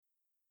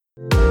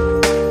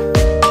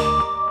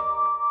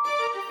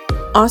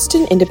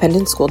Austin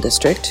Independent School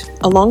District,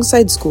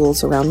 alongside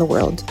schools around the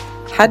world,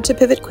 had to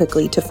pivot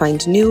quickly to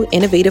find new,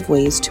 innovative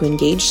ways to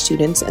engage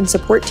students and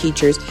support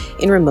teachers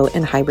in remote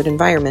and hybrid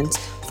environments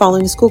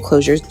following school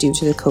closures due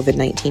to the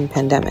COVID-19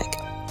 pandemic.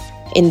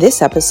 In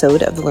this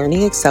episode of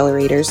Learning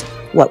Accelerators,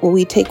 What Will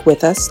We Take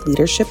With Us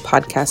Leadership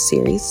podcast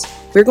series,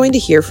 we're going to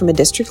hear from a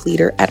district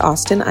leader at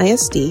Austin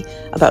ISD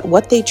about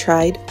what they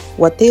tried,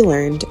 what they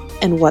learned,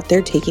 and what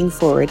they're taking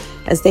forward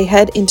as they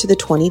head into the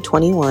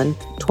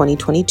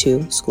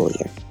 2021-2022 school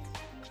year.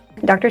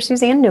 Dr.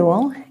 Suzanne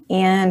Newell,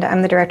 and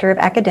I'm the Director of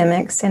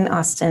Academics in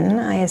Austin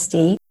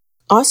ISD.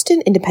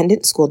 Austin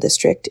Independent School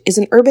District is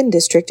an urban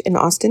district in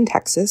Austin,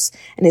 Texas,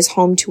 and is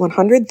home to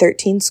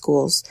 113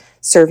 schools,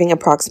 serving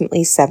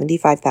approximately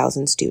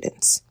 75,000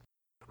 students.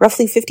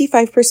 Roughly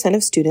 55%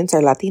 of students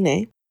are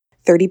Latine,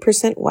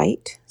 30%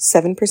 white,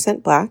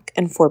 7% Black,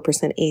 and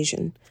 4%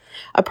 Asian.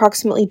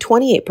 Approximately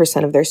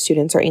 28% of their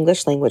students are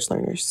English language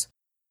learners.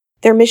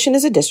 Their mission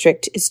as a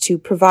district is to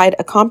provide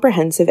a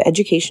comprehensive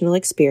educational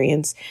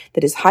experience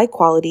that is high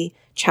quality,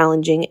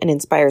 challenging, and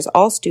inspires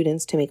all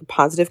students to make a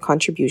positive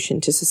contribution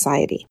to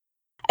society.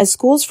 As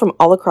schools from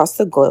all across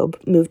the globe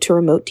moved to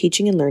remote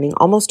teaching and learning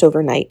almost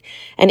overnight,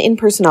 and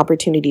in-person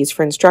opportunities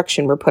for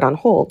instruction were put on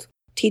hold,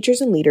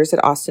 teachers and leaders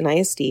at Austin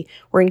ISD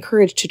were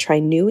encouraged to try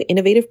new,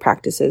 innovative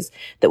practices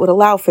that would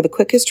allow for the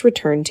quickest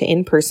return to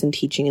in-person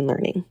teaching and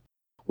learning.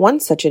 One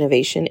such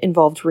innovation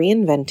involved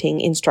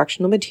reinventing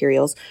instructional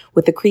materials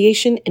with the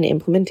creation and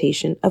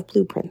implementation of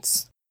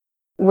blueprints.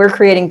 We're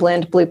creating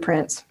blend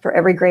blueprints for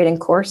every grade and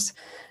course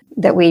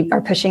that we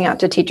are pushing out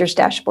to teachers'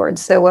 dashboards.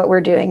 So what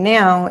we're doing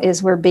now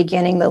is we're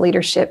beginning the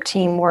leadership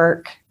team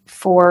work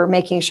for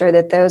making sure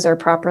that those are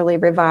properly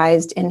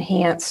revised,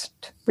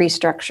 enhanced,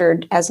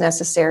 restructured as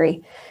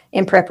necessary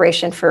in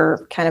preparation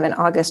for kind of an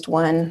August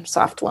 1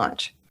 soft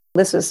launch.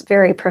 This was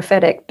very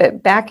prophetic,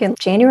 but back in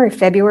January,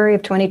 February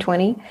of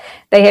 2020,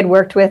 they had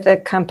worked with a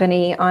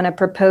company on a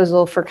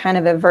proposal for kind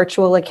of a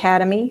virtual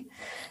academy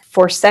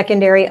for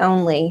secondary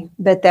only,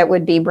 but that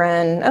would be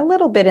run a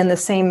little bit in the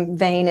same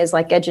vein as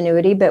like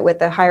Edgenuity, but with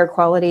a higher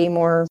quality,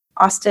 more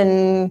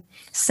Austin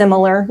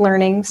similar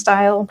learning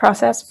style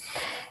process.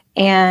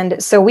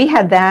 And so we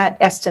had that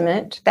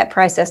estimate, that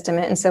price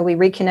estimate, and so we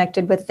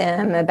reconnected with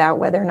them about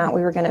whether or not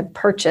we were going to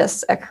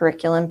purchase a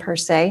curriculum per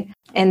se.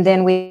 And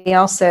then we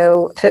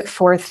also put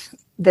forth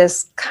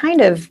this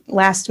kind of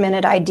last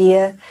minute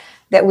idea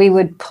that we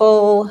would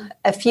pull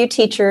a few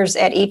teachers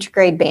at each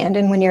grade band.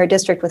 And when you're a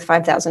district with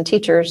 5,000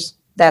 teachers,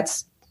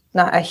 that's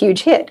not a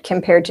huge hit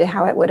compared to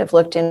how it would have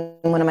looked in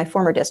one of my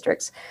former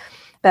districts.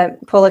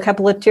 But pull a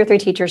couple of 2 or 3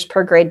 teachers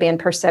per grade band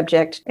per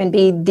subject and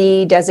be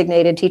the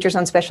designated teachers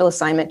on special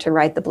assignment to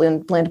write the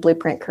blend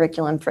blueprint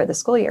curriculum for the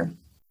school year.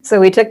 So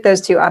we took those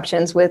 2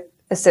 options with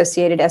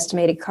associated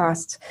estimated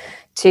costs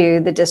to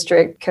the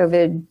district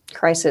COVID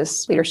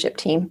crisis leadership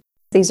team.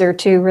 These are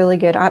 2 really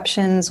good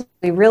options.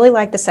 We really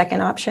like the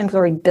second option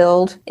where we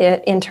build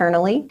it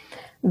internally,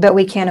 but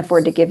we can't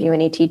afford to give you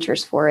any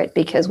teachers for it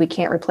because we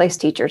can't replace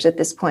teachers at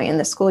this point in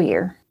the school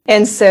year.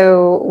 And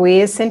so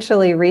we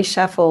essentially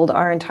reshuffled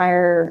our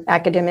entire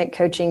academic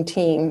coaching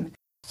team,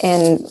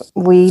 and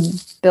we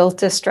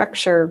built a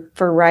structure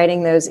for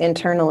writing those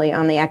internally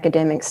on the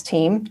academics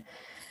team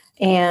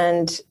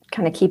and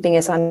kind of keeping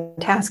us on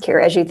task here.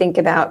 As you think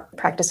about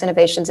practice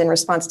innovations in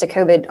response to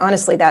COVID,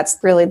 honestly, that's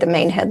really the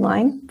main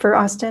headline for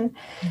Austin,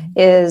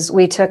 is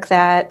we took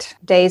that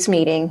day's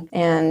meeting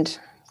and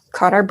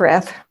caught our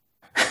breath,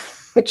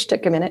 which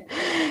took a minute.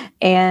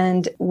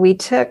 And we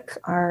took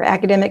our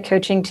academic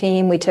coaching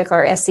team, we took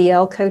our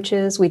SEL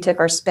coaches, we took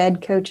our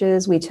SPED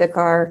coaches, we took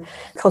our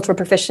cultural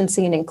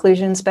proficiency and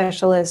inclusion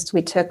specialists,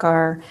 we took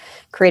our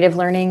creative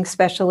learning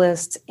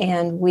specialists,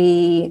 and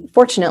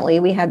fortunately,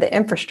 we had the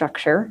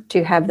infrastructure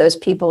to have those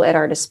people at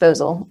our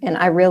disposal. And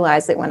I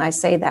realize that when I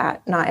say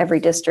that, not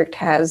every district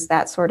has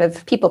that sort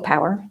of people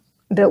power,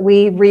 but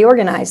we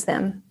reorganized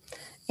them.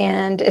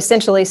 And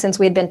essentially, since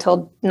we had been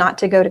told not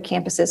to go to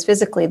campuses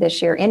physically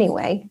this year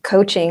anyway,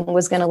 coaching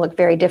was going to look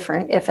very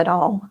different, if at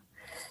all.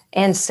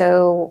 And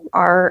so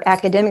our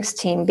academics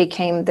team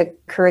became the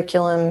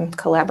curriculum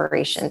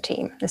collaboration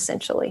team,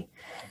 essentially.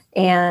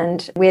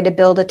 And we had to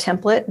build a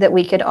template that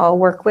we could all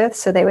work with,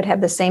 so they would have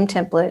the same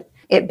template.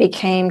 It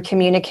became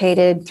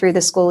communicated through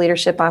the school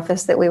leadership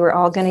office that we were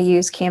all going to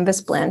use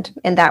Canvas Blend.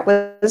 And that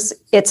was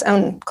its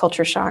own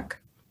culture shock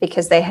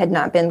because they had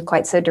not been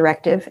quite so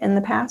directive in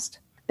the past.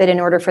 But in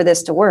order for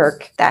this to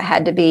work, that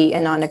had to be a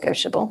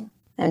non-negotiable.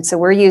 And so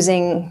we're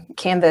using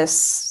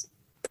Canvas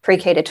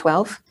pre-K to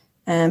 12.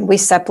 And we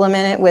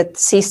supplement it with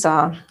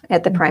Seesaw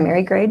at the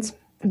primary grades,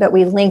 but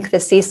we link the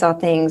Seesaw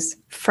things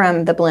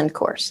from the Blend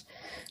course.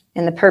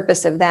 And the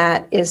purpose of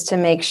that is to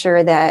make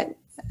sure that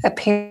a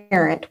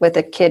parent with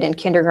a kid in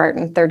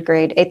kindergarten, 3rd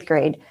grade, 8th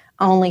grade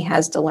only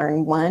has to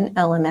learn one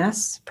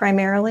LMS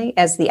primarily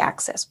as the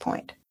access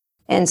point.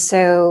 And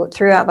so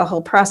throughout the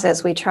whole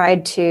process, we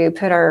tried to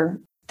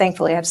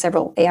thankfully I have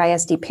several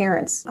AISD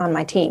parents on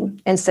my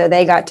team. And so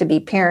they got to be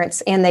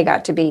parents and they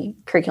got to be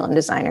curriculum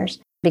designers.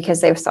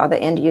 because they saw the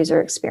end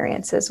user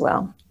experience as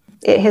well.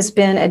 It has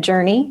been a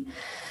journey,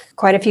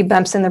 quite a few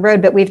bumps in the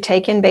road, but we've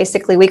taken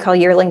basically, we call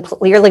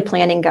yearly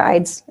planning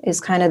guides is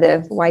kind of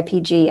the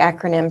YPG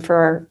acronym for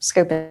our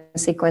scope and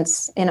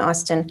sequence in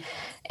Austin.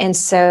 And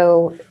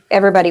so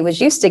everybody was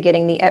used to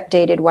getting the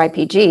updated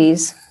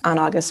YPGs on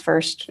August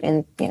 1st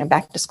and,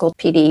 back to school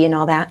PD and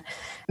all that.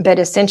 But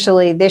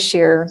essentially this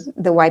year,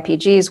 the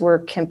YPGs were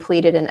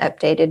completed and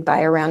updated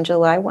by around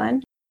July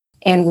 1.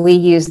 And we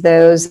use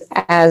those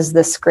as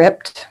the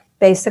script,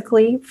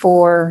 basically,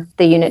 for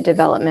the unit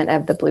development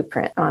of the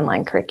Blueprint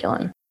online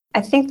curriculum.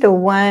 I think the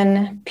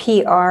one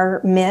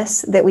PR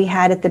miss that we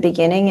had at the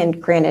beginning,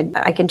 and granted,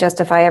 I can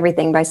justify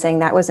everything by saying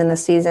that was in the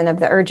season of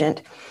the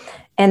urgent,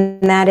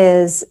 and that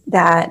is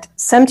that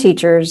some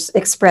teachers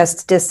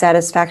expressed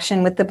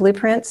dissatisfaction with the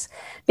blueprints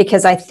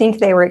because I think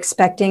they were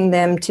expecting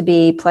them to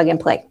be plug and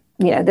play.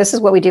 This is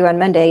what we do on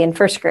Monday in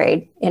first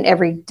grade in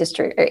every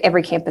district,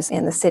 every campus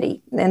in the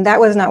city. And that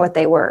was not what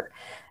they were.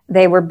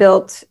 They were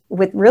built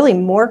with really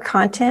more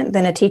content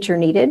than a teacher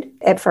needed.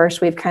 At first,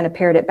 we've kind of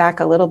pared it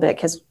back a little bit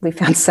because we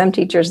found some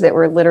teachers that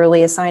were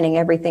literally assigning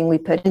everything we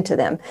put into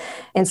them.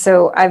 And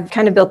so I've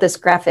kind of built this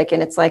graphic,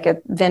 and it's like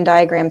a Venn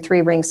diagram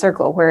 3-ring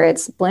circle where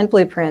it's Blend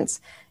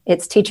Blueprints,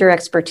 it's teacher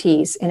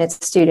expertise, and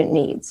it's student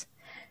needs.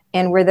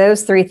 And where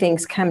those three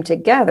things come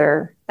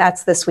together,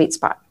 that's the sweet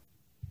spot,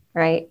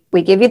 right?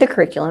 We give you the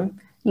curriculum.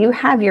 You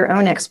have your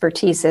own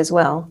expertise as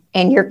well,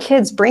 and your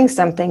kids bring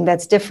something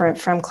that's different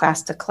from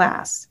class to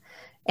class.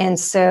 And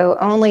so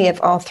only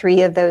if all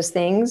three of those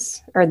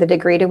things, or the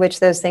degree to which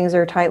those things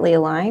are tightly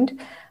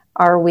aligned,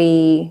 are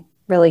we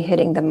really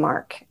hitting the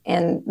mark.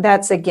 And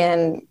that's,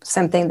 again,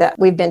 something that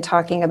we've been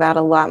talking about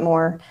a lot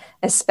more,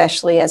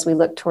 especially as we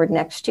look toward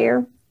next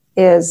year,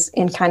 is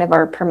in kind of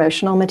our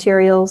promotional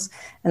materials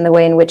and the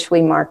way in which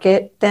we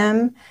market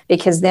them,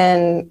 because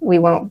then we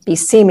won't be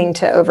seeming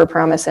to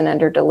overpromise and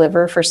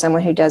underdeliver for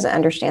someone who doesn't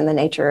understand the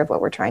nature of what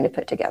we're trying to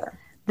put together.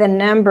 The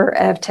number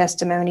of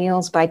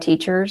testimonials by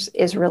teachers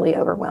is really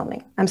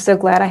overwhelming. I'm so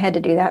glad I had to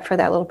do that for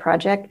that little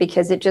project,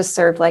 because it just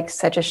served like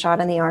such a shot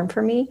in the arm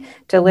for me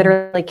to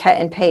literally cut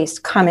and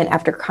paste comment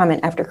after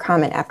comment after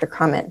comment after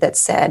comment that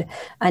said,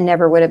 I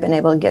never would have been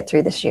able to get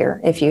through this year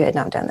if you had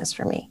not done this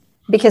for me.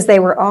 Because they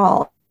were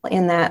all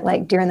in that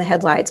like deer in the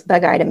headlights,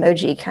 bug-eyed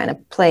emoji kind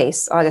of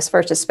place, August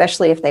 1st,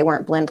 especially if they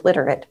weren't Blend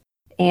literate.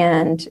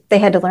 And they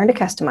had to learn to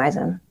customize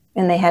them.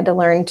 And they had to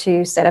learn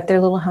to set up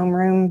their little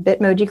homeroom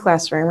Bitmoji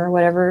classroom or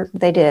whatever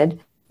they did.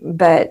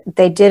 But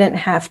they didn't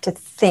have to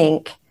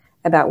think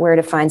about where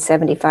to find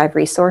 75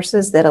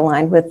 resources that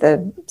aligned with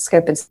the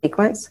scope and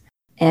sequence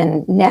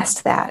and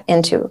nest that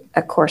into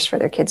a course for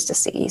their kids to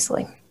see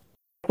easily.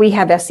 We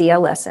have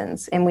SEL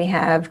lessons, and we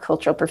have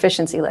cultural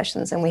proficiency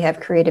lessons, and we have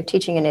creative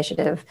teaching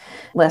initiative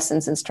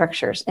lessons and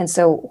structures. And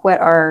so what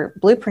our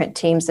Blueprint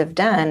teams have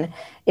done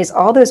is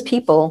all those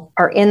people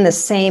are in the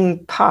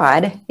same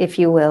pod, if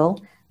you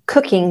will,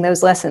 cooking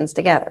those lessons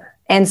together.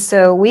 And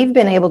so we've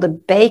been able to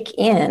bake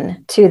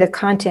in to the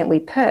content we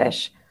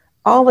push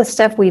all the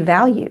stuff we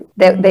value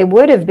that they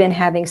would have been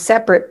having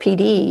separate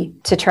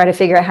PD to try to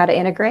figure out how to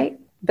integrate,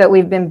 but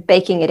we've been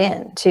baking it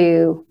in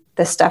to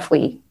the stuff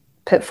we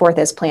put forth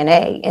as plan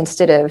A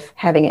instead of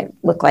having it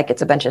look like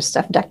it's a bunch of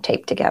stuff duct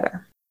taped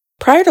together.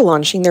 Prior to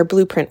launching their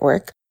Blueprint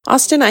work,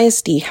 Austin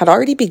ISD had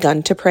already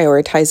begun to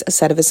prioritize a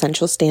set of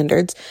essential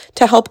standards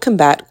to help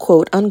combat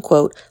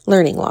quote-unquote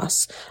learning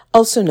loss,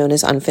 also known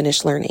as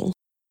unfinished learning.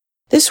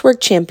 This work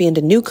championed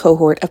a new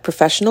cohort of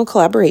professional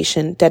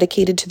collaboration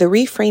dedicated to the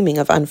reframing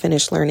of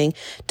unfinished learning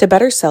to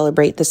better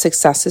celebrate the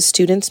successes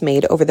students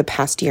made over the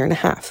past year and a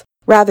half,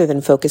 rather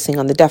than focusing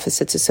on the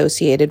deficits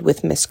associated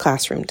with missed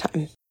classroom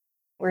time.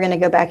 We're going to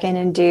go back in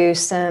and do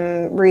some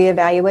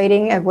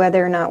reevaluating of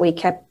whether or not we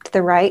kept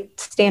the right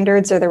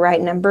standards or the right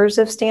numbers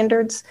of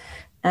standards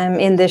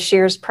in this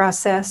year's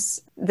process.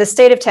 The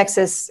state of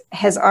Texas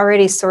has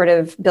already sort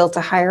of built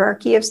a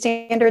hierarchy of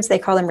standards. They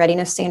call them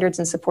readiness standards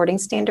and supporting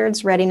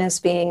standards,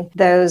 readiness being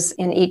those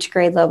in each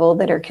grade level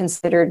that are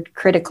considered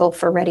critical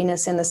for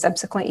readiness in the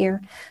subsequent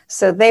year.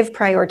 So they've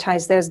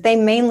prioritized those. They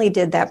mainly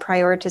did that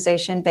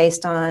prioritization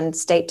based on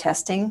state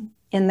testing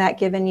in that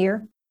given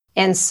year.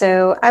 And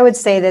so I would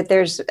say that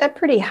there's a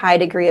pretty high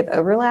degree of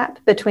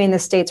overlap between the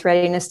state's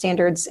readiness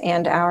standards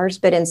and ours,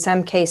 but in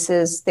some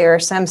cases, there are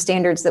some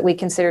standards that we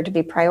consider to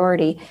be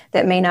priority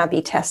that may not be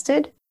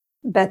tested,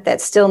 but that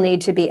still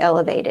need to be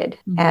elevated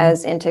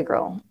as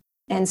integral.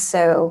 And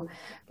so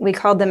we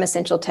called them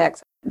essential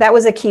texts. That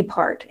was a key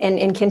part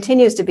and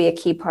continues to be a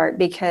key part,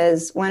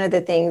 because one of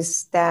the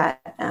things that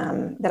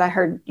I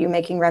heard you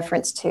making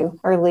reference to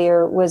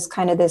earlier was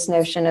kind of this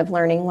notion of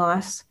learning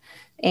loss,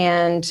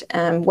 and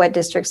what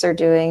districts are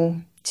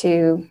doing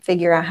to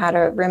figure out how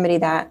to remedy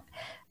that.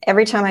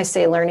 Every time I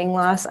say learning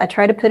loss, I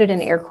try to put it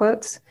in air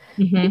quotes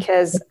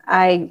because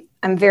I'm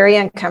very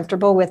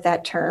uncomfortable with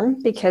that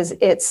term, because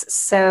it's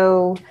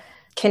so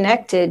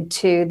connected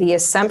to the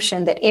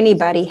assumption that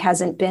anybody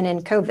hasn't been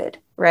in COVID,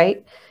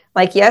 right?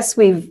 Like, yes,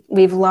 we've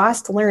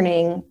lost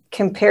learning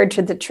compared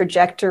to the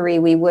trajectory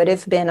we would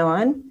have been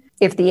on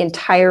if the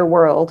entire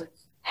world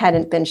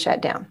hadn't been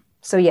shut down.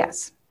 So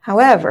yes.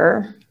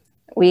 However,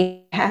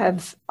 we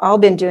have all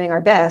been doing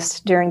our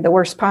best during the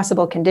worst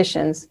possible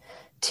conditions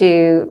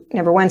to,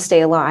 number one,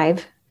 stay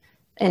alive,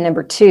 and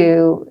number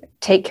two,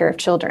 take care of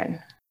children.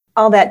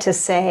 All that to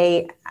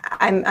say,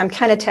 I'm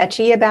kind of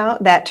touchy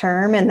about that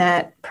term and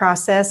that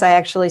process. I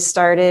actually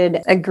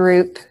started a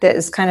group that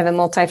is kind of a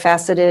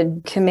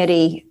multifaceted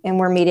committee, and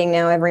we're meeting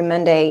now every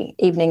Monday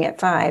evening at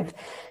 5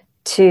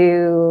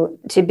 to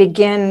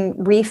begin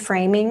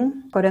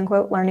reframing, quote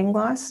unquote, learning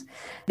loss,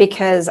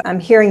 because I'm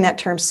hearing that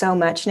term so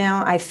much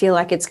now. I feel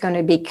like it's going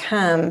to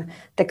become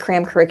the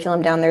cram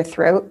curriculum down their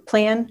throat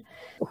plan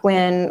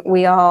when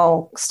we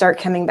all start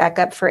coming back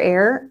up for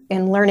air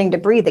and learning to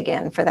breathe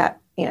again, for that,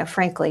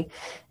 frankly.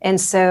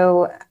 And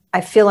so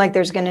I feel like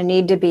there's going to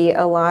need to be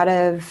a lot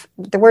of,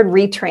 the word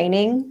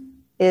retraining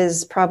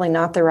is probably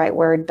not the right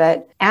word,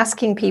 but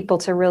asking people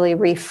to really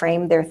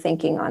reframe their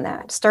thinking on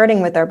that,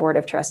 starting with our board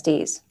of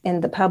trustees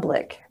and the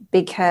public,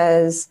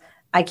 because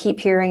I keep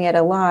hearing it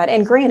a lot.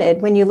 And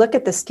granted, when you look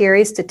at the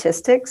scary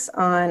statistics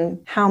on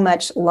how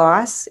much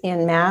loss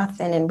in math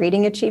and in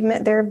reading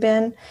achievement there have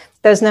been,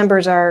 those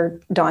numbers are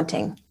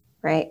daunting,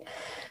 right?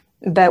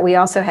 But we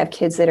also have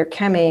kids that are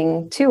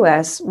coming to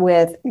us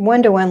with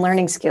one-to-one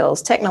learning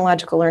skills,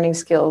 technological learning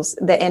skills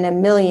that in a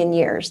million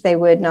years they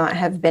would not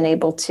have been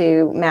able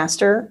to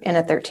master in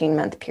a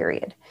 13-month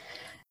period.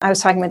 I was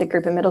talking with a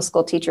group of middle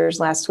school teachers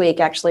last week,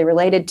 actually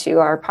related to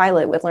our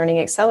pilot with Learning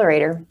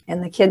Accelerator.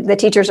 And the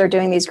teachers are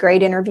doing these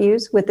grade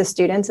interviews with the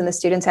students, and the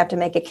students have to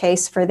make a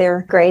case for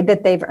their grade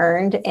that they've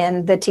earned.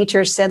 And the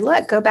teachers said,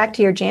 look, go back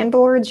to your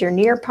Jamboards, your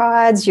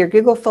Nearpods, your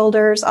Google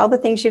folders, all the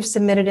things you've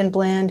submitted in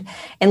Blend,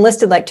 and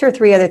listed like 2 or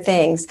 3 other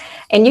things.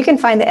 And you can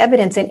find the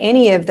evidence in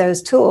any of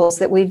those tools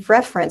that we've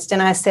referenced.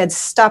 And I said,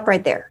 stop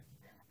right there.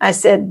 I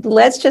said,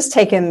 let's just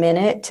take a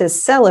minute to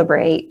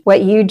celebrate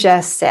what you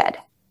just said.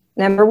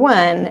 Number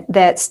one,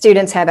 that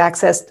students have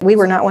access. We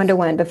were not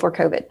one-to-one before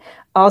COVID.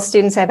 All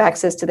students have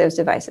access to those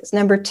devices.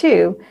 Number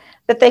two,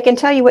 that they can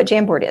tell you what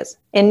Jamboard is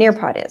and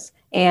Nearpod is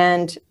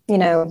and,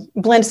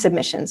 Blend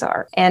submissions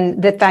are.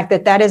 And the fact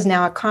that that is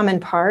now a common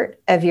part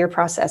of your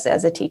process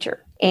as a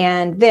teacher.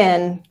 And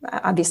then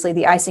obviously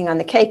the icing on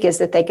the cake is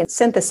that they can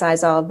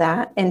synthesize all of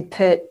that and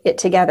put it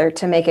together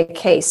to make a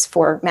case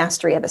for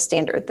mastery of a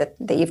standard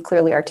that you've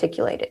clearly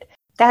articulated.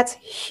 That's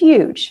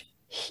huge,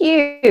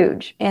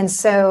 huge. And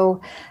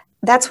so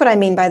that's what I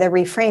mean by the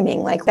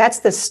reframing. Like, that's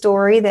the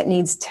story that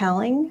needs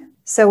telling.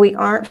 So we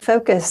aren't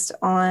focused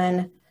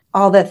on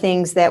all the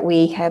things that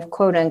we have,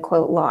 quote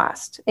unquote,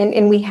 lost.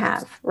 And we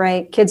have,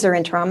 right? Kids are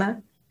in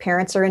trauma.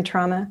 Parents are in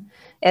trauma.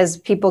 As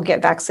people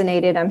get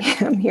vaccinated, I'm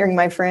hearing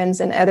my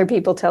friends and other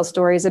people tell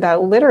stories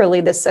about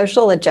literally the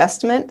social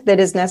adjustment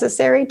that is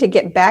necessary to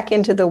get back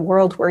into the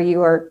world where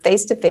you are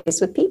face to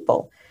face with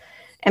people.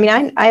 I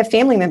mean, I have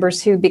family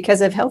members who,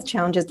 because of health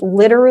challenges,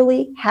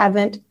 literally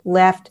haven't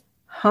left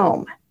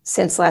home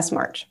since last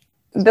March.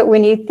 But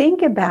when you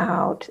think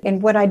about,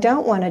 and what I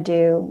don't want to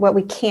do, what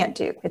we can't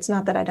do, it's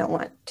not that I don't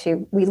want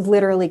to, we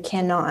literally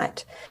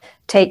cannot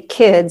take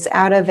kids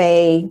out of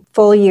a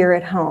full year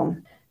at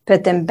home,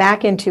 put them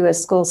back into a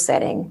school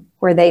setting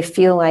where they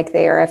feel like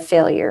they are a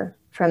failure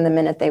from the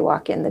minute they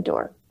walk in the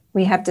door.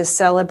 We have to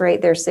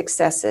celebrate their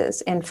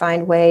successes and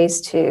find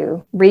ways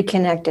to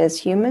reconnect as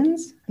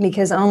humans,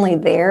 because only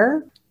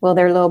there will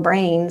their little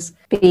brains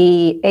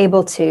be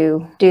able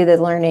to do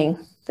the learning,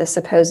 the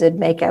supposed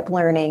make-up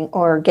learning,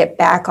 or get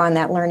back on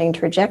that learning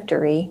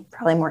trajectory,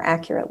 probably more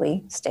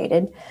accurately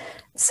stated,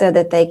 so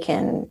that they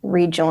can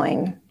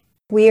rejoin.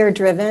 We are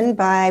driven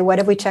by what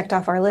have we checked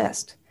off our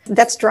list.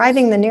 That's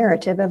driving the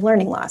narrative of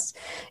learning loss,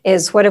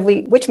 is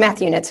which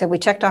math units have we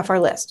checked off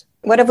our list?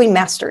 What have we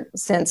mastered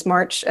since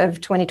March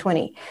of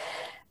 2020?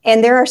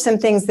 And there are some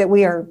things that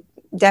we are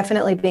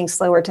definitely being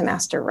slower to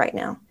master right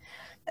now.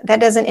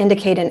 That doesn't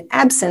indicate an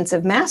absence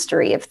of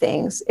mastery of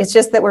things. It's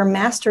just that we're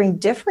mastering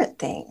different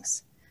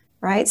things,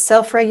 right?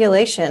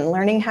 Self-regulation,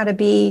 learning how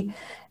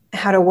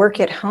to work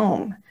at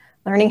home,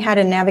 learning how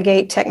to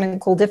navigate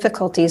technical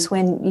difficulties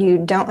when you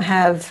don't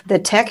have the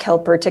tech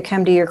helper to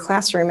come to your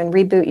classroom and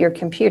reboot your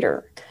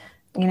computer.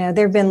 There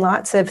have been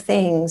lots of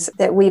things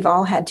that we've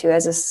all had to,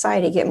 as a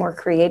society, get more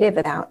creative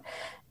about.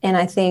 And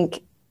I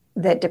think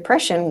that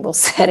depression will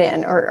set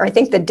in, or I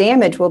think the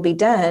damage will be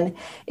done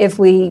if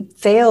we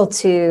fail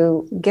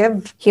to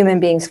give human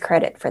beings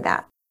credit for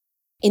that.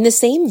 In the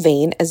same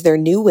vein as their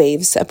new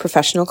waves of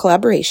professional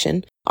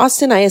collaboration,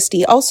 Austin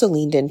ISD also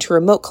leaned into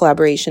remote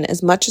collaboration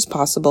as much as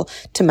possible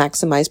to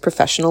maximize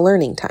professional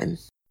learning time.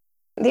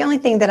 The only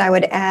thing that I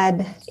would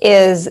add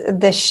is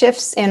the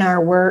shifts in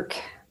our work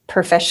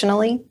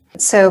professionally.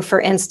 So for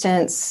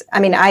instance,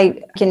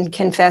 I can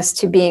confess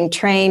to being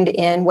trained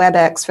in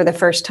WebEx for the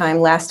first time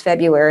last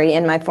February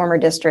in my former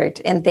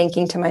district and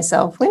thinking to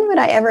myself, when would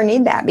I ever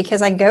need that?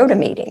 Because I go to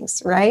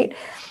meetings, right?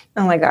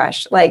 Oh my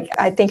gosh,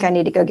 I think I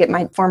need to go get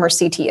my former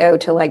CTO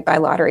to buy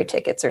lottery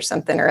tickets or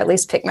something, or at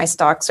least pick my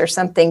stocks or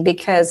something,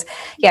 because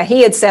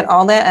he had set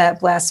all that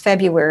up last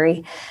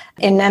February.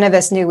 And none of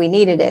us knew we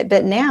needed it.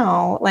 But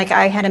now, like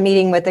I had a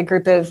meeting with a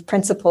group of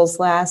principals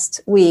last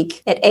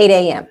week at 8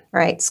 a.m.,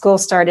 right? School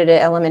started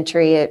at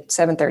elementary at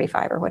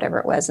 7:35 or whatever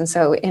it was. And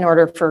so in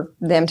order for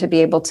them to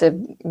be able to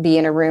be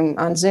in a room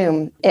on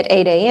Zoom at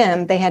 8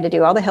 a.m., they had to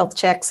do all the health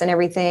checks and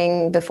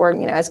everything before,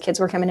 as kids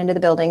were coming into the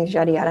building,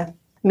 yada, yada.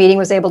 Meeting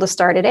was able to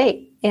start at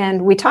 8.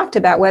 And we talked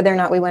about whether or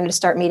not we wanted to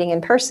start meeting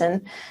in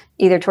person,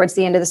 either towards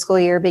the end of the school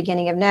year,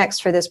 beginning of next,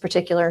 for this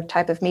particular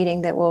type of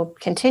meeting that will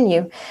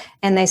continue.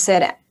 And they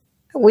said,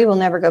 we will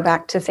never go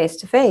back to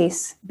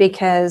face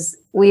because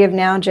we have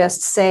now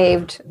just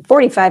saved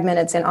 45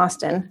 minutes in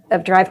Austin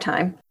of drive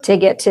time to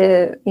get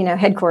to,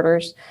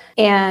 headquarters.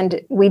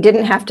 And we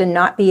didn't have to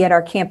not be at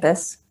our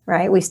campus,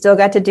 right? We still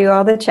got to do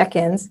all the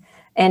check-ins.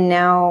 And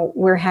now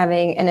we're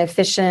having an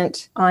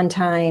efficient,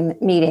 on-time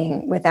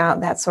meeting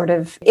without that sort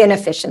of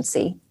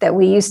inefficiency that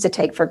we used to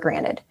take for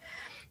granted.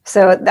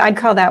 So I'd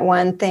call that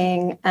one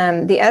thing.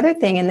 The other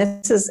thing,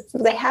 and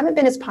they haven't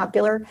been as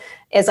popular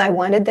as I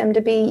wanted them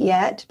to be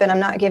yet, but I'm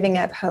not giving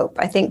up hope.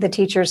 I think the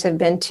teachers have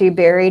been too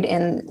buried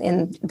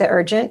in the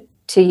urgent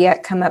to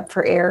yet come up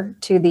for air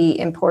to the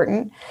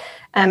important.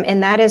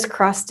 And that is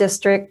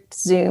cross-district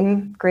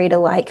Zoom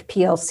grade-alike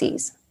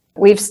PLCs.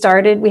 We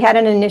had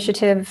an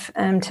initiative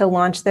to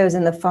launch those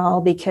in the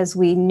fall because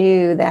we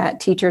knew that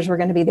teachers were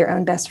going to be their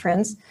own best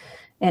friends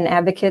and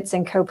advocates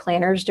and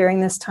co-planners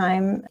during this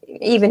time.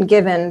 Even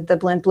given the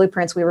Blend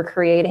blueprints we were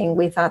creating,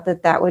 we thought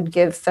that would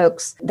give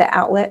folks the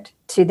outlet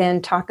to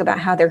then talk about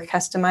how they're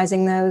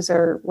customizing those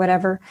or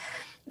whatever.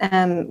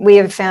 We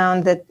have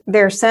found that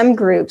there are some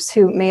groups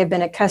who may have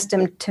been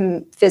accustomed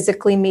to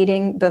physically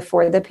meeting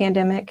before the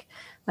pandemic,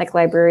 like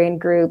librarian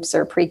groups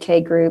or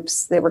pre-K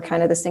groups that were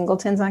kind of the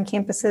singletons on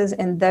campuses,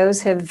 and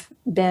those have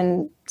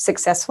been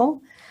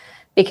successful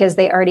because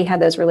they already had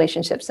those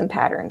relationships and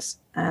patterns.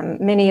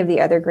 Many of the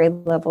other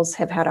grade levels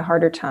have had a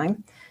harder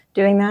time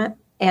doing that.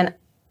 And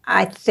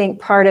I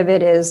think part of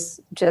it is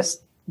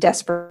just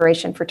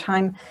desperation for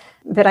time.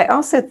 But I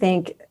also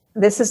think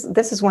this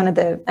is one of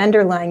the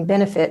underlying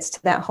benefits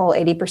to that whole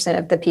 80%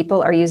 of the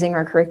people are using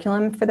our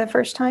curriculum for the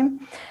first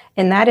time.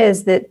 And that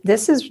is that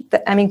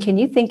can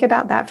you think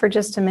about that for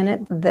just a minute?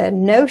 The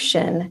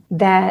notion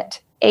that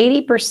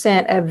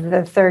 80% of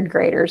the third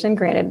graders, and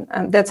granted,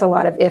 that's a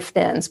lot of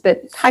if-thens,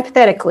 but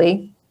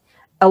hypothetically,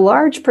 a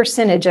large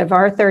percentage of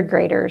our third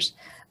graders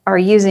are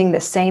using the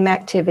same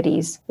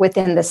activities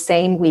within the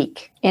same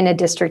week in a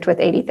district with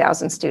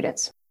 80,000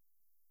 students.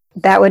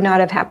 That would not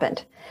have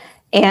happened.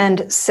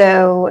 And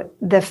so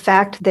the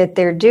fact that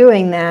they're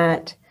doing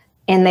that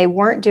and they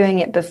weren't doing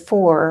it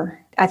before,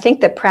 I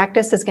think that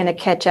practice is going to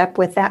catch up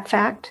with that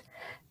fact.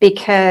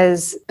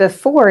 Because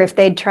before, if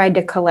they'd tried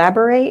to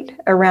collaborate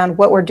around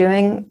what we're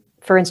doing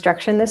for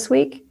instruction this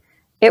week,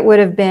 it would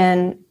have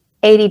been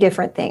 80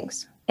 different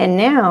things. And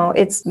now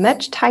it's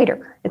much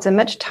tighter. It's a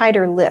much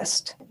tighter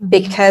list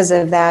because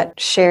of that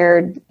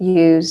shared,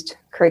 used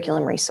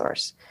curriculum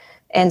resource.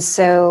 And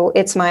so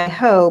it's my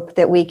hope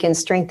that we can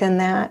strengthen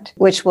that,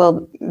 which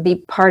will be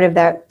part of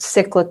that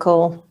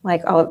cyclical,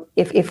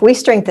 if we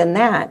strengthen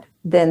that,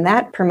 then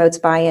that promotes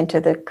buy-in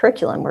to the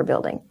curriculum we're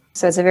building.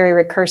 So it's a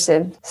very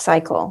recursive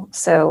cycle.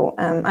 So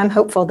I'm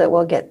hopeful that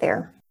we'll get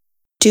there.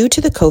 Due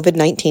to the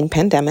COVID-19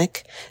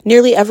 pandemic,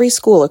 nearly every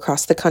school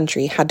across the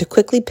country had to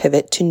quickly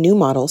pivot to new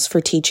models for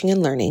teaching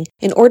and learning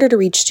in order to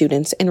reach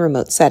students in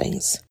remote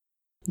settings.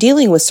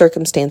 Dealing with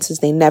circumstances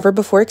they never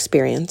before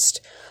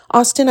experienced,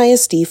 Austin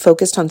ISD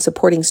focused on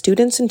supporting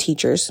students and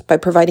teachers by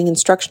providing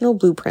instructional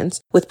blueprints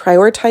with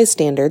prioritized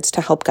standards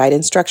to help guide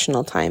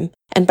instructional time,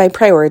 and by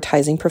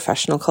prioritizing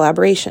professional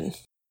collaboration.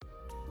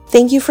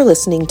 Thank you for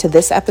listening to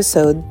this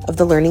episode of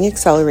the Learning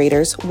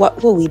Accelerators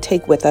What Will We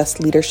Take With Us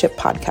Leadership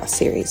podcast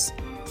series.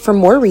 For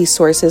more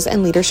resources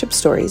and leadership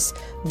stories,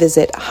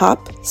 visit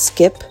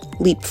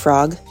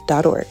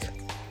hopskipleapfrog.org.